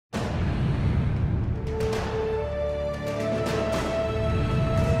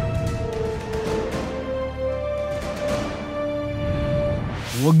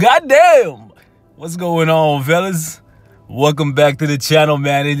Well, goddamn, what's going on, fellas? Welcome back to the channel,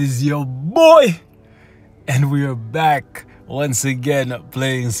 man. It is your boy, and we are back once again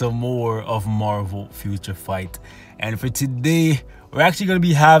playing some more of Marvel Future Fight. And for today, we're actually going to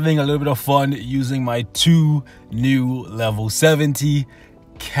be having a little bit of fun using my two new level 70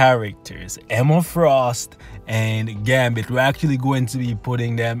 characters, Emma Frost and Gambit. We're actually going to be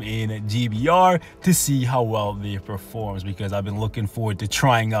putting them in GBR to see how well they performs, because I've been looking forward to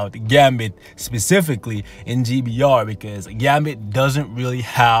trying out Gambit specifically in GBR, because Gambit doesn't really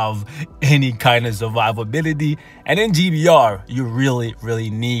have any kind of survivability, and in GBR you really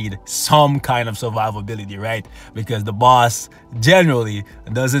need some kind of survivability, right? Because the boss generally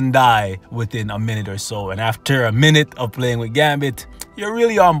doesn't die within a minute or so, and after a minute of playing with Gambit, you're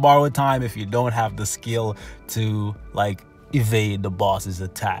really on borrowed time if you don't have the skill to like evade the boss's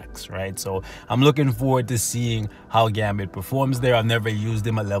attacks, right? So I'm looking forward to seeing how Gambit performs there. I've never used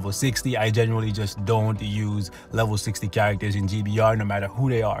him at level 60. I generally just don't use level 60 characters in GBR, no matter who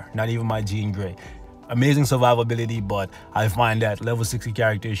they are, not even my Jean Grey. Amazing survivability, but I find that level 60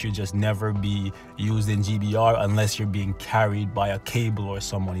 characters should just never be used in GBR unless you're being carried by a Cable or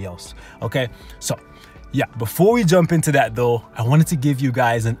somebody else. Okay, so yeah, before we jump into that though, I wanted to give you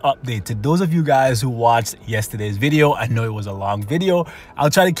guys an update. To those of you guys who watched yesterday's video, I know it was a long video. I'll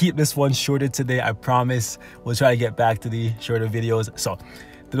try to keep this one shorter today, I promise. We'll try to get back to the shorter videos. So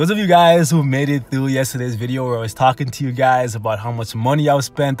to those of you guys who made it through yesterday's video where I was talking to you guys about how much money I've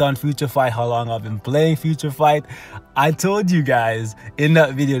spent on Future Fight, how long I've been playing Future Fight, I told you guys in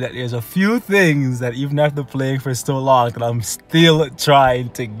that video that there's a few things that even after playing for so long that I'm still trying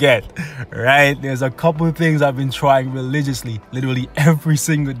to get, right? There's a couple of things I've been trying religiously, literally every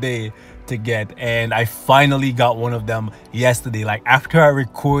single day to get, and I finally got one of them yesterday. Like after I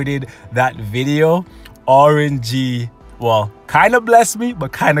recorded that video, RNG, well, kind of blessed me,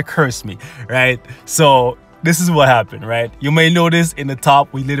 but kind of cursed me, right? So this is what happened, right? You may notice in the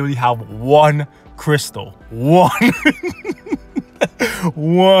top, we literally have one crystal.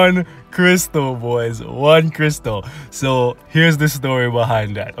 One crystal, boys. One crystal. So here's the story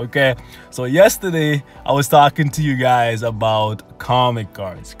behind that, okay? So yesterday, I was talking to you guys about comic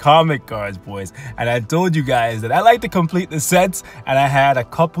cards, boys. And I told you guys that I like to complete the sets, and I had a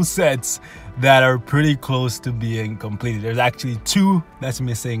couple sets that are pretty close to being completed. There's actually two that's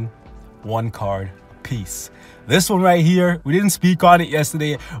missing one card piece. This one right here, we didn't speak on it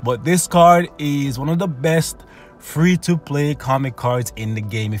yesterday, but this card is one of the best free-to-play comic cards in the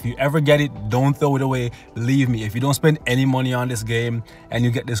game. If you ever get it, don't throw it away. Believe me, if you don't spend any money on this game and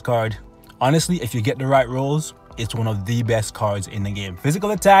you get this card, honestly, if you get the right rolls, it's one of the best cards in the game.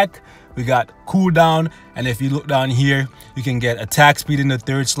 Physical attack, we got cooldown, and if you look down here, you can get attack speed in the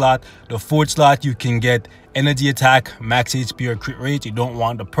third slot. The fourth slot, you can get energy attack, max HP or crit rate. You don't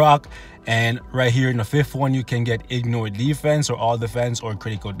want the proc. And right here in the fifth one, you can get ignore defense or all defense or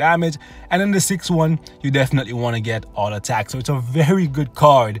critical damage. And in the sixth one, you definitely want to get all attack. So it's a very good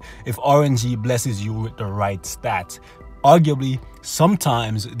card if RNG blesses you with the right stats. Arguably,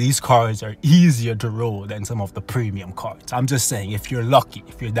 sometimes these cards are easier to roll than some of the premium cards. I'm just saying, if you're lucky,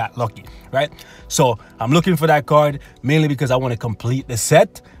 if you're that lucky, right? So I'm looking for that card mainly because I want to complete the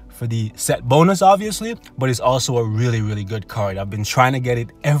set for the set bonus, obviously, but it's also a really good card. I've been trying to get it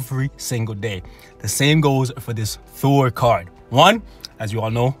every single day. The same goes for this Thor card. One, as you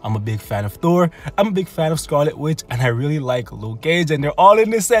all know, I'm a big fan of Thor. I'm a big fan of Scarlet Witch, and I really like Luke Cage, and they're all in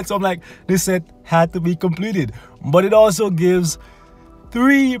this set. So I'm like, this set had to be completed. But it also gives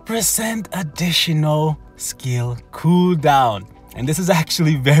 3% additional skill cooldown. And this is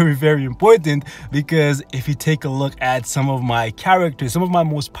actually very important, because if you take a look at some of my characters, some of my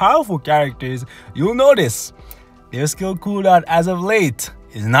most powerful characters, you'll notice their skill cooldown as of late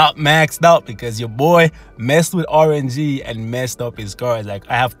is not maxed out, because your boy messed with RNG and messed up his cards. Like,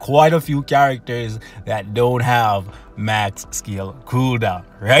 I have quite a few characters that don't have max skill cooldown,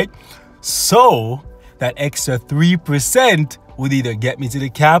 right? So that extra 3% would either get me to the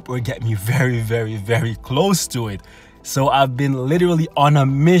cap or get me very close to it. So I've been literally on a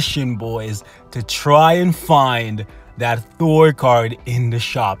mission, boys, to try and find that Thor card in the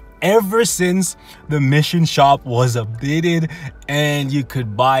shop. Ever since the mission shop was updated and you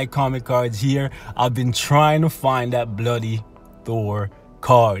could buy comic cards here, I've been trying to find that bloody Thor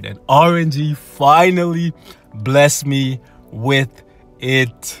card. And RNG finally blessed me with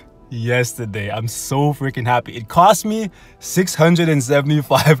it yesterday. I'm so freaking happy. It cost me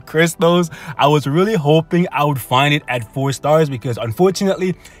 675 crystals. I was really hoping I would find it at 4 stars because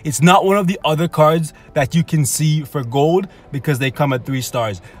unfortunately it's not one of the other cards that you can see for gold because they come at 3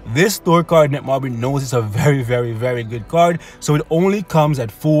 stars. This Thor card, Netmarble knows it's a very, very, very good card, so it only comes at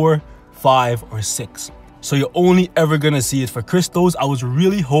 4, 5, or 6. So you're only ever gonna see it for crystals. I was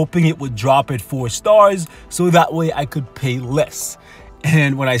really hoping it would drop at 4 stars so that way I could pay less.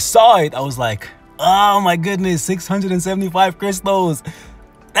 And when I saw it, I was like, oh my goodness, 675 crystals.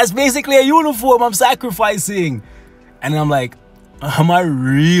 That's basically a uniform I'm sacrificing. And I'm like, am I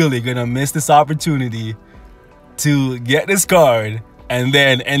really gonna miss this opportunity to get this card and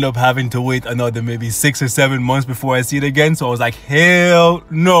then end up having to wait another maybe 6 or 7 months before I see it again? So I was like, hell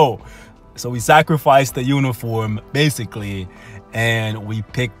no. So we sacrificed the uniform basically, and we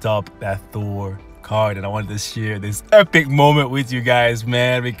picked up that Thor card. And I wanted to share this epic moment with you guys,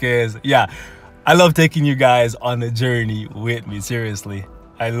 man, because yeah, I love taking you guys on the journey with me. Seriously,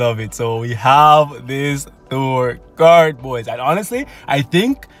 I love it. So we have this Thor card, boys, and honestly I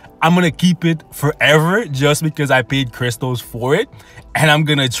think I'm gonna keep it forever just because I paid crystals for it, and I'm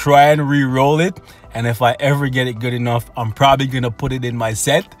gonna try and re-roll it. And if I ever get it good enough, I'm probably gonna put it in my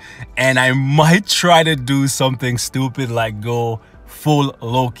set, and I might try to do something stupid like go full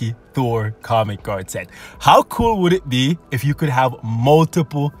Loki Thor comic card set. How cool would it be if you could have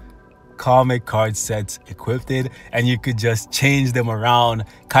multiple comic card sets equipped and you could just change them around,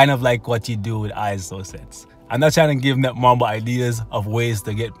 kind of like what you do with ISO sets? I'm not trying to give Netmarble ideas of ways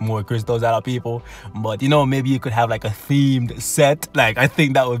to get more crystals out of people, but you know, maybe you could have like a themed set. Like, I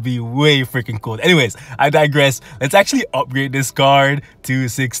think that would be way freaking cool. Anyways, I digress. Let's actually upgrade this card to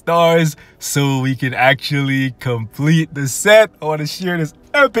 6 stars so we can actually complete the set. I want to share this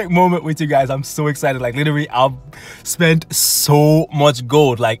epic moment with you guys. I'm so excited. Like, literally, I've spent so much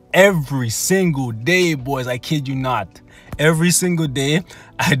gold, like every single day, boys. I kid you not. Every single day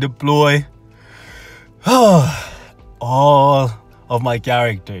I deploy all of my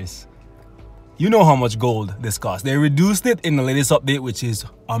characters. You know how much gold this costs. They reduced it in the latest update, which is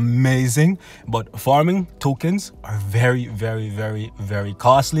amazing, but farming tokens are very, very, very, very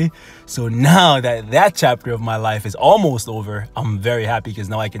costly. So now that that chapter of my life is almost over, I'm very happy because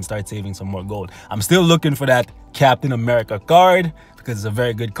now I can start saving some more gold. I'm still looking for that Captain America card because it's a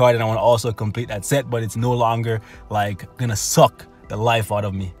very good card, and I want to also complete that set, but it's no longer like gonna suck the life out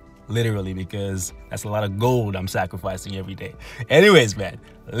of me, literally, because that's a lot of gold I'm sacrificing every day. Anyways, man,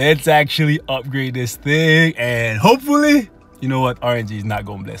 let's actually upgrade this thing, and hopefully, you know what, RNG is not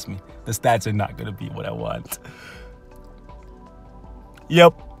gonna bless me. The stats are not gonna be what I want.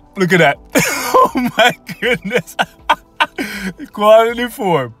 Yep, look at that. Oh my goodness. Quality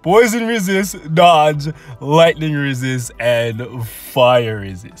 4, poison resist, dodge, lightning resist, and fire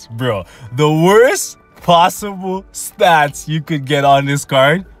resist. Bro, the worst possible stats you could get on this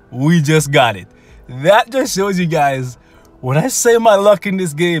card, we just got it. That just shows you guys, when I say my luck in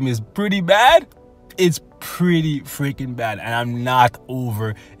this game is pretty bad, it's pretty freaking bad, and I'm not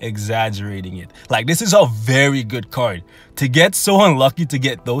over exaggerating it. Like, this is a very good card. To get so unlucky to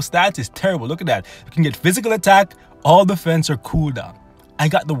get those stats is terrible. Look at that. You can get physical attack, all defense, or cooldown. I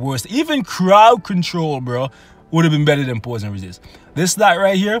got the worst. Even crowd control, bro, would have been better than poison resist. This stat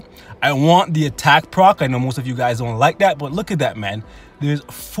right here, I want the attack proc. I know most of you guys don't like that, but look at that, man. There's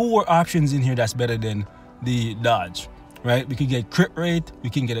 4 options in here that's better than the dodge, right? We can get crit rate, we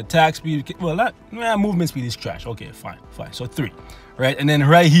can get attack speed, movement speed is trash. Okay, fine. So 3, right? And then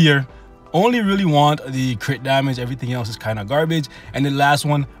right here, only really want the crit damage. Everything else is kind of garbage. And the last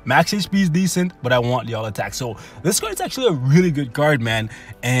one, max HP is decent, but I want the all attack. So this card is actually a really good card, man.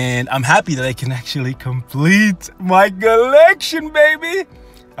 And I'm happy that I can actually complete my collection, baby.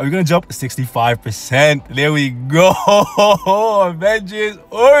 Are we gonna jump 65%? There we go. Avengers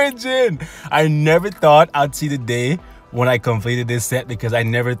Origin. I never thought I'd see the day when I completed this set, because I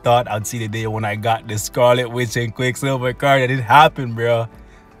never thought I'd see the day when I got the Scarlet Witch and Quicksilver card, and it happened, bro.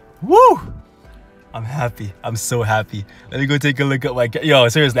 Woo! I'm happy. I'm so happy. Let me go take a look at my... Yo,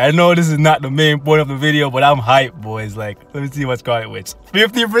 seriously, I know this is not the main point of the video, but I'm hyped, boys. Like, let me see what Scarlet Witch.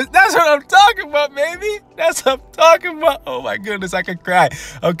 50%. That's what I'm talking about, baby. That's what I'm talking about. Oh my goodness, I could cry.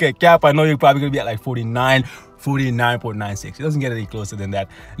 Okay, Cap, I know you're probably going to be at like 49.96. It doesn't get any closer than that.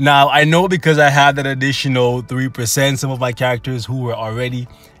 Now, I know because I had that additional 3%, some of my characters who were already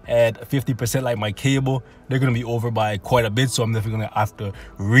at 50%, like my Cable, they're going to be over by quite a bit, so I'm definitely going to have to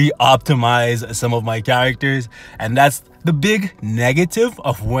re-optimize some of my characters. And that's the big negative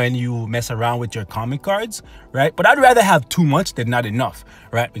of when you mess around with your comic cards, right? But I'd rather have too much than not enough,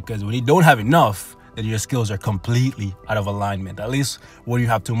 right? Because when you don't have enough, then your skills are completely out of alignment. At least when you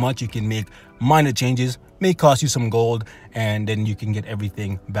have too much, you can make minor changes, may cost you some gold, and then you can get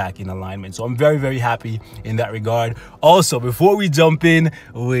everything back in alignment. So I'm very, very happy in that regard. Also, before we jump in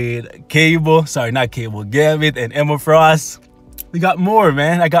with Gambit and Emma Frost, we got more,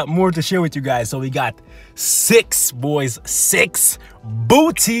 man. I got more to share with you guys. So we got 6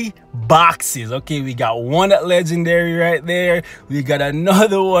 booty boxes. Okay, we got one at legendary right there. We got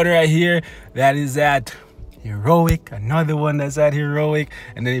another one right here that is at heroic, another one that's at heroic,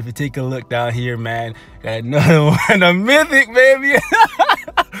 and then if you take a look down here, man, got another one, a mythic, baby.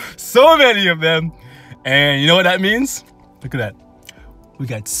 So many of them. And you know what that means? Look at that. We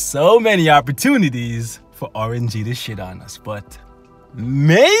got so many opportunities for RNG to shit on us, but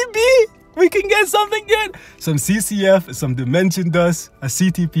maybe we can get something good. Some CCF, some Dimension Dust, a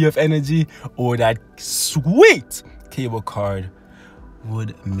CTP of energy, or that sweet cable card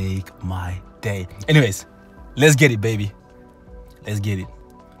would make my day. Anyways, let's get it, baby. Let's get it.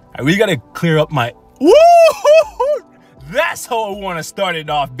 All right, we gotta clear up my... Woo! That's how I want to start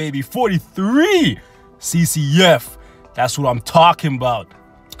it off, baby. 43 CCF. That's what I'm talking about.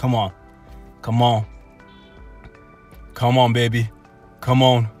 Come on. Come on. Come on, baby. Come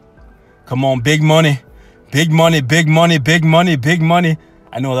on. Come on, big money. Big money, big money, big money, big money.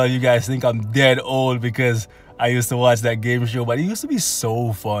 I know a lot of you guys think I'm dead old because I used to watch that game show, but it used to be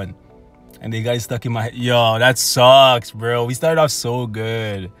so fun. And they got it stuck in my head. Yo, that sucks, bro. We started off so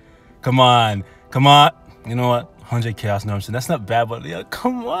good. Come on. Come on. You know what? 100 chaos norms. That's not bad, but yo,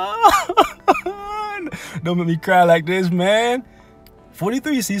 come on. Don't make me cry like this, man.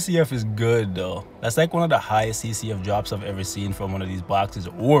 43 CCF is good, though. That's like one of the highest CCF drops I've ever seen from one of these boxes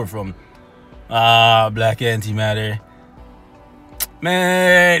or from Black Antimatter.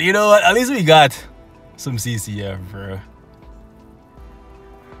 Man, you know what? At least we got some CCF, bro.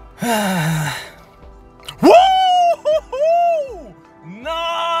 Woo!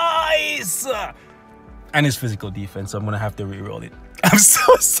 Nice! And his physical defense, so I'm gonna have to re-roll it. I'm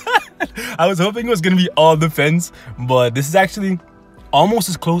so sad. I was hoping it was gonna be all defense, but this is actually almost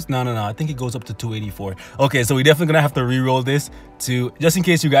as close. No. I think it goes up to 284. Okay, so we're definitely gonna have to re-roll this to, just in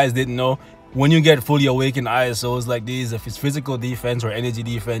case you guys didn't know, when you get fully awakened ISOs like these, if it's physical defense or energy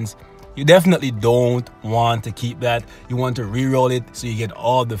defense, you definitely don't want to keep that. You want to re-roll it so you get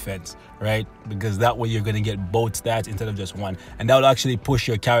all defense, right? Because that way you're going to get both stats instead of just one. And that will actually push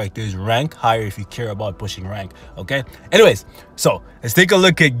your character's rank higher if you care about pushing rank, okay? Anyways, so let's take a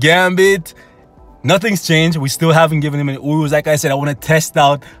look at Gambit. Nothing's changed. We still haven't given him any Urus. Like I said, I want to test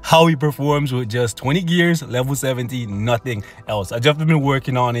out how he performs with just 20 gears, level 70, nothing else. I've just been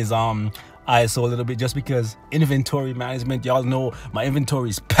working on his ISO a little bit just because inventory management. Y'all know my inventory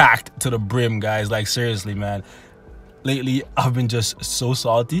is packed to the brim, guys. Like, seriously, man. Lately, I've been just so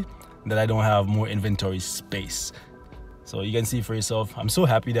salty that I don't have more inventory space. So you can see for yourself, I'm so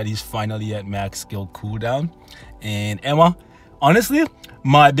happy that he's finally at max skill cooldown. And Emma, honestly,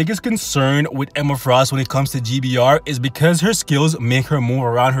 my biggest concern with Emma Frost when it comes to GBR is because her skills make her move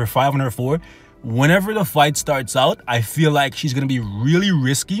around her 5 and her 4. Whenever the fight starts out, I feel like she's going to be really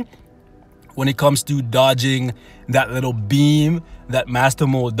risky when it comes to dodging that little beam that Master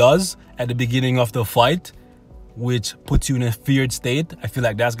Mode does at the beginning of the fight, which puts you in a feared state. I feel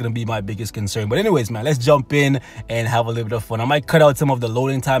like that's going to be my biggest concern. But anyways, man, let's jump in and have a little bit of fun. I might cut out some of the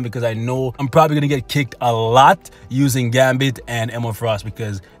loading time because I know I'm probably going to get kicked a lot using Gambit and Emma Frost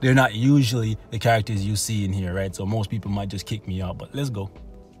because they're not usually the characters you see in here, right? So most people might just kick me out, but let's go.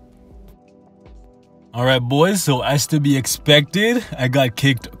 All right, boys, so as to be expected, I got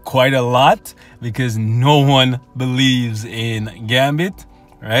kicked quite a lot because no one believes in Gambit,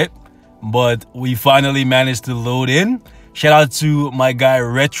 right? But we finally managed to load in. Shout out to my guy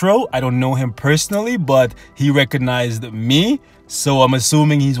Retro. I don't know him personally, but he recognized me, so I'm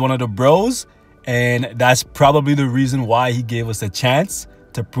assuming he's one of the bros, and that's probably the reason why he gave us a chance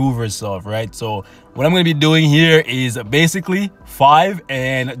to prove herself, right? So what I'm going to be doing here is basically 5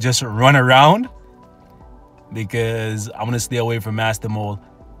 and just run around, because I'm going to stay away from Master Mode.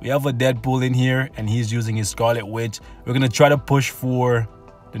 We have a Deadpool in here, and he's using his Scarlet Witch. We're going to try to push for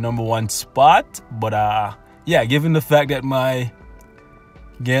the #1 spot. But, yeah, given the fact that my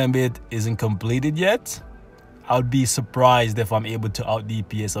Gambit isn't completed yet, I would be surprised if I'm able to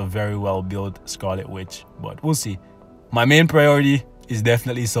out-DPS a very well-built Scarlet Witch. But we'll see. My main priority is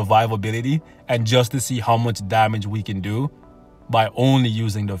definitely survivability, and just to see how much damage we can do by only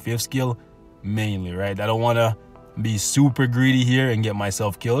using the 5th skill. Mainly, right? I don't want to be super greedy here and get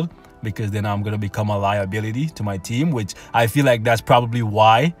myself killed, because then I'm going to become a liability to my team, which I feel like that's probably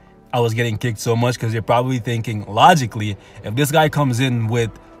why I was getting kicked so much, because you're probably thinking logically, if this guy comes in with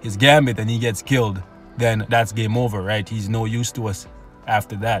his gambit and he gets killed, then that's game over, right? He's no use to us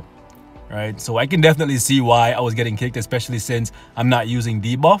after that, right? So I can definitely see why I was getting kicked, especially since I'm not using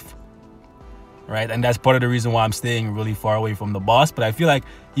debuff, right? And that's part of the reason why I'm staying really far away from the boss. But I feel like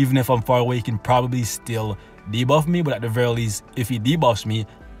even if I'm far away, he can probably still debuff me. But at the very least, if he debuffs me,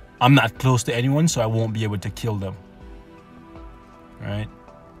 I'm not close to anyone, so I won't be able to kill them, right?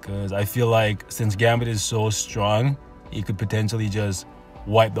 Because I feel like since Gambit is so strong, he could potentially just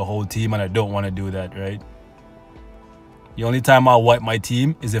wipe the whole team, and I don't want to do that, right? The only time I'll wipe my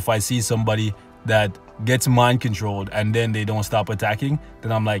team is if I see somebody that gets mind controlled and then they don't stop attacking.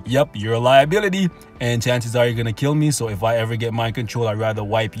 Then I'm like, yep, you're a liability, and chances are you're gonna kill me. So if I ever get mind control, I'd rather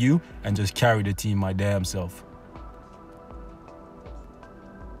wipe you and just carry the team my damn self.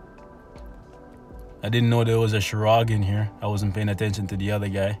 I didn't know there was a Shirag in here. I wasn't paying attention to the other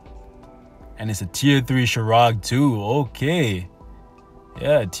guy. And it's a tier 3 Shirag too. Okay.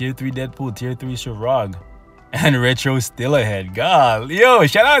 Yeah, tier 3 Deadpool, tier 3 Shirag. And Retro still ahead. God, yo,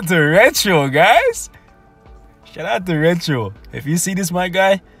 shout out to Retro, guys. Shout out to Retro. If you see this, my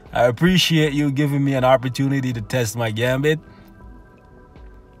guy, I appreciate you giving me an opportunity to test my Gambit.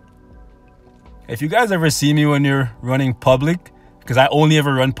 If you guys ever see me when you're running public, because I only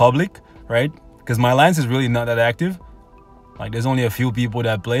ever run public, right? Because my alliance is really not that active. Like, there's only a few people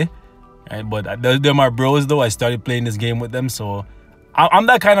that play, right? But they're my bros, though. I started playing this game with them, so I'm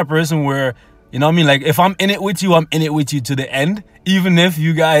that kind of person where, you know what I mean? Like, if I'm in it with you, I'm in it with you to the end. Even if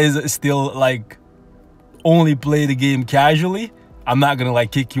you guys still, like, only play the game casually, I'm not gonna,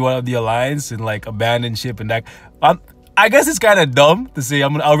 like, kick you out of the alliance and, like, abandon ship and that. I guess it's kind of dumb to say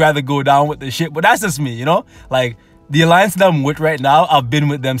I'd rather go down with the ship, but that's just me, you know? Like, the alliance that I'm with right now, I've been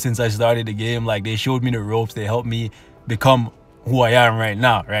with them since I started the game. Like, they showed me the ropes. They helped me become who I am right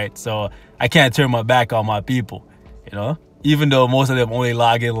now, right? So I can't turn my back on my people, you know? Even though most of them only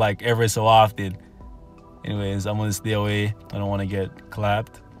log in, like, every so often. Anyways, I'm gonna stay away. I don't want to get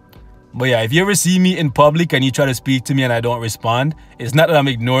clapped. But yeah, if you ever see me in public and you try to speak to me and I don't respond, it's not that I'm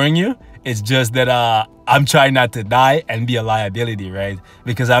ignoring you. It's just that I'm trying not to die and be a liability, right?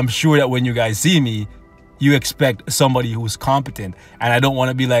 Because I'm sure that when you guys see me, you expect somebody who's competent, and I don't want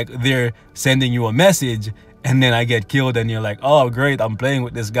to be like they're sending you a message and then I get killed and you're like, oh great, I'm playing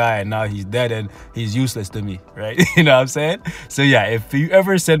with this guy and now he's dead and he's useless to me, right? You know what I'm saying? So yeah, if you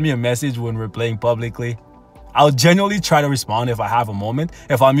ever send me a message when we're playing publicly, I'll genuinely try to respond if I have a moment.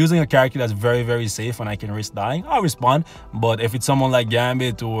 If I'm using a character that's very, very safe and I can risk dying, I'll respond. But if it's someone like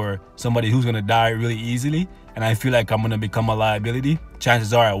Gambit or somebody who's gonna die really easily and I feel like I'm gonna become a liability,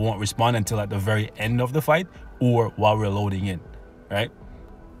 chances are I won't respond until at the very end of the fight or while we're loading in, right?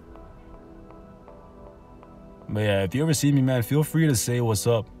 But yeah, if you ever see me, man, feel free to say what's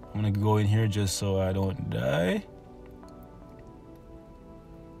up. I'm gonna go in here just so I don't die.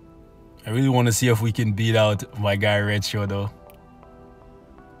 I really want to see if we can beat out my guy Retro, though.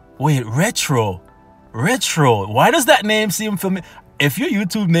 Wait, Retro? Retro? Why does that name seem familiar? If your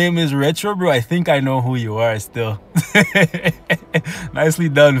YouTube name is Retro, bro, I think I know who you are still. Nicely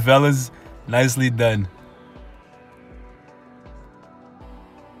done, fellas. Nicely done.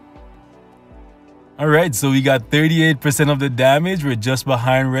 Alright, so we got 38% of the damage. We're just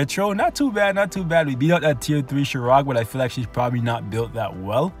behind Retro. Not too bad, not too bad. We beat out that tier 3 Shirag, but I feel like she's probably not built that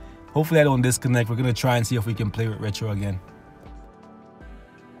well. Hopefully I don't disconnect. We're going to try and see if we can play with Retro again.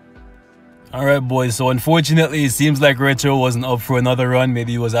 Alright, boys. So unfortunately, it seems like Retro wasn't up for another run.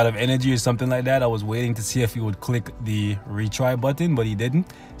 Maybe he was out of energy or something like that. I was waiting to see if he would click the retry button, but he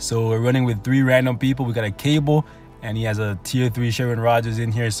didn't. So we're running with 3 random people. We got a Cable, and he has a tier 3 Sharon Rogers in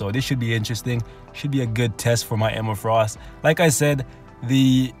here. So this should be interesting. Should be a good test for my Emma Frost. Like I said,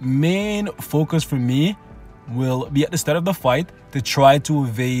 the main focus for me will be at the start of the fight to try to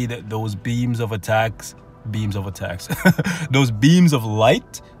evade those beams of attacks, those beams of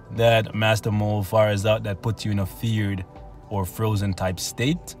light that Master Mole fires out that puts you in a feared or frozen type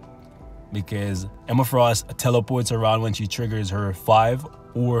state, because Emma Frost teleports around when she triggers her 5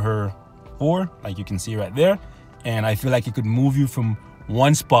 or her 4, like you can see right there, and I feel like it could move you from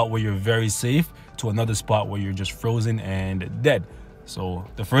one spot where you're very safe to another spot where you're just frozen and dead. So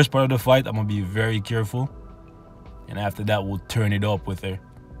the first part of the fight, I'm gonna be very careful. And after that, we'll turn it up with her.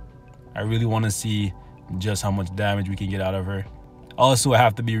 I really want to see just how much damage we can get out of her. Also, I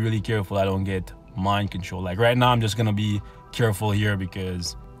have to be really careful I don't get mind control. Like right now, I'm just going to be careful here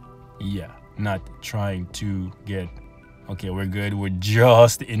because, yeah, not trying to get... Okay, we're good. We're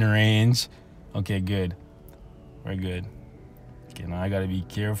just in range. Okay, good. We're good. Okay, now I got to be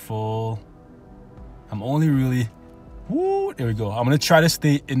careful. I'm only really... Woo, there we go. I'm going to try to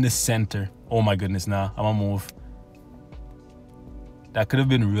stay in the center. Oh my goodness, now I'm going to move. That could have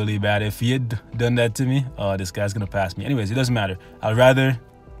been really bad. If he had done that to me, this guy's gonna pass me. Anyways, it doesn't matter. I'd rather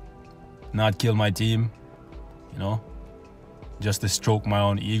not kill my team, you know, just to stroke my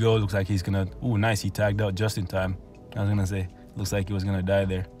own ego. Looks like he's gonna, ooh, nice, he tagged out just in time. I was gonna say, looks like he was gonna die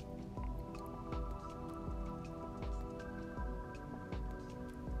there.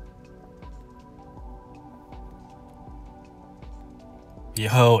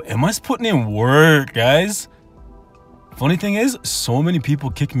 Yo, Emma's putting in work, guys. Funny thing is, so many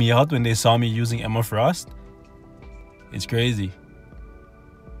people kicked me out when they saw me using Emma Frost. It's crazy.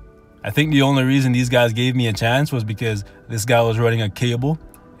 I think the only reason these guys gave me a chance was because this guy was running a Cable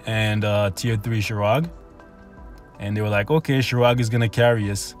and tier 3 Shirag. And they were like, okay, Shirag is going to carry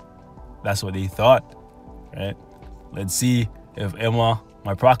us. That's what they thought, right? Let's see if Emma,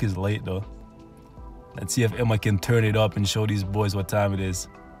 my proc is late though. Let's see if Emma can turn it up and show these boys what time it is.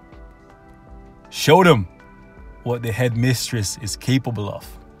 Show them what the headmistress is capable of.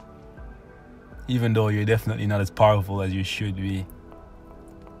 Even though you're definitely not as powerful as you should be.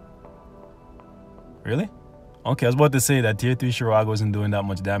 Really? Okay, I was about to say that tier 3 Shirag wasn't doing that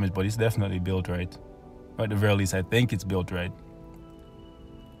much damage, but it's definitely built right. Or at the very least, I think it's built right.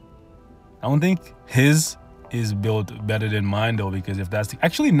 I don't think his is built better than mine though, because if that's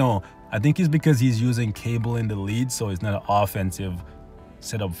actually no, I think it's because he's using Cable in the lead, so it's not an offensive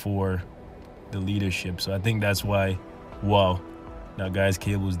setup for the leadership. So I think that's why, wow, that guy's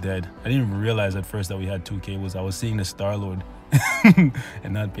Cable's dead. I didn't even realize at first that we had 2 Cables. I was seeing the Star-Lord and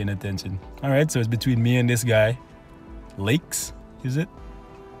not paying attention. All right, so it's between me and this guy. Lakes, is it?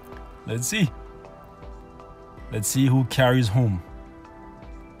 Let's see. Let's see who carries home.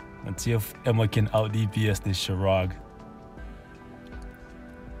 Let's see if Emma can out DPS this Shirag.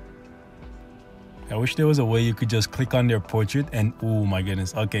 I wish there was a way you could just click on their portrait and, oh my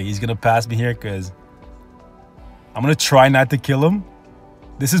goodness. Okay, he's gonna pass me here because I'm gonna try not to kill him.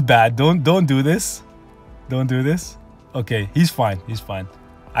 This is bad. Don't do this. Don't do this. Okay, he's fine. He's fine.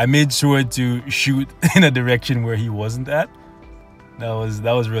 I made sure to shoot in a direction where he wasn't at. That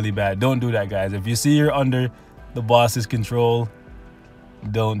was really bad. Don't do that, guys. If you see you're under the boss's control,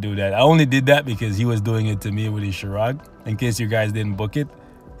 don't do that. I only did that because he was doing it to me with his Shirag. In case you guys didn't book it,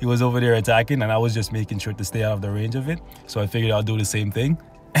 he was over there attacking and I was just making sure to stay out of the range of it. So I figured I'll do the same thing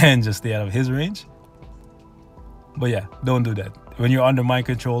and just stay out of his range. But yeah, don't do that. When you're under my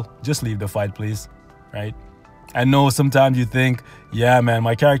control, just leave the fight, please. Right? I know sometimes you think, yeah, man,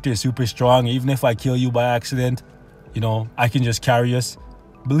 my character is super strong. Even if I kill you by accident, you know, I can just carry us.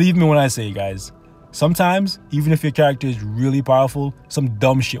 Believe me when I say, guys, sometimes, even if your character is really powerful, some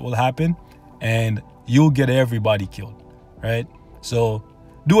dumb shit will happen and you'll get everybody killed, right? So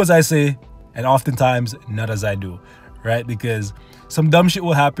do as I say and oftentimes not as I do, right? Because some dumb shit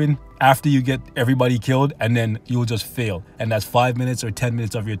will happen after you get everybody killed and then you'll just fail. And that's 5 minutes or 10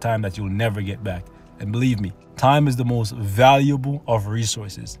 minutes of your time that you'll never get back. And believe me, time is the most valuable of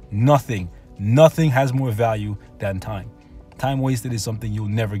resources. Nothing has more value than time. Time wasted is something you'll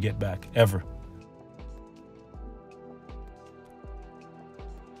never get back, ever.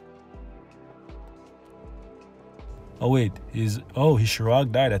 Oh wait, his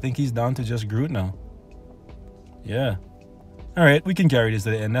Shirag died. I think he's down to just Groot now. Yeah. All right, we can carry this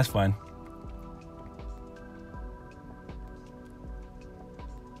to the end. That's fine.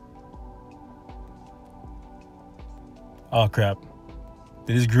 Oh crap.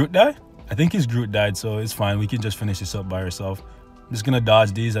 Did his Groot die? I think his Groot died, so it's fine. We can just finish this up by ourselves. I'm just gonna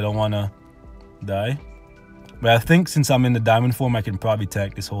dodge these. I don't wanna die. But I think since I'm in the diamond form, I can probably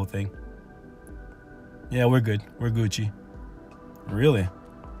tank this whole thing. Yeah, we're good. We're Gucci. Really?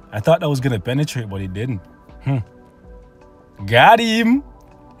 I thought that was gonna penetrate, but it didn't. Got him!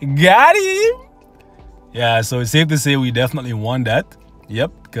 Got him! Yeah, so it's safe to say we definitely won that.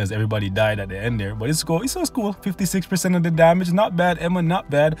 Yep, because everybody died at the end there. But it's cool. It's so cool. 56% of the damage. Not bad, Emma. Not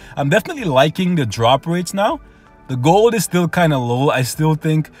bad. I'm definitely liking the drop rates now. The gold is still kind of low. I still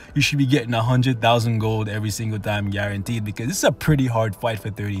think you should be getting 100,000 gold every single time guaranteed, because it's a pretty hard fight for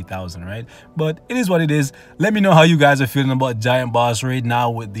 30,000, right? But it is what it is. Let me know how you guys are feeling about Giant Boss Raid now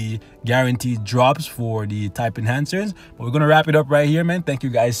with the guaranteed drops for the type enhancers. But we're going to wrap it up right here, man. Thank you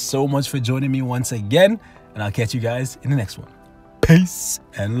guys so much for joining me once again. And I'll catch you guys in the next one. Peace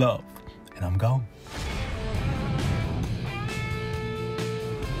and love. And I'm gone.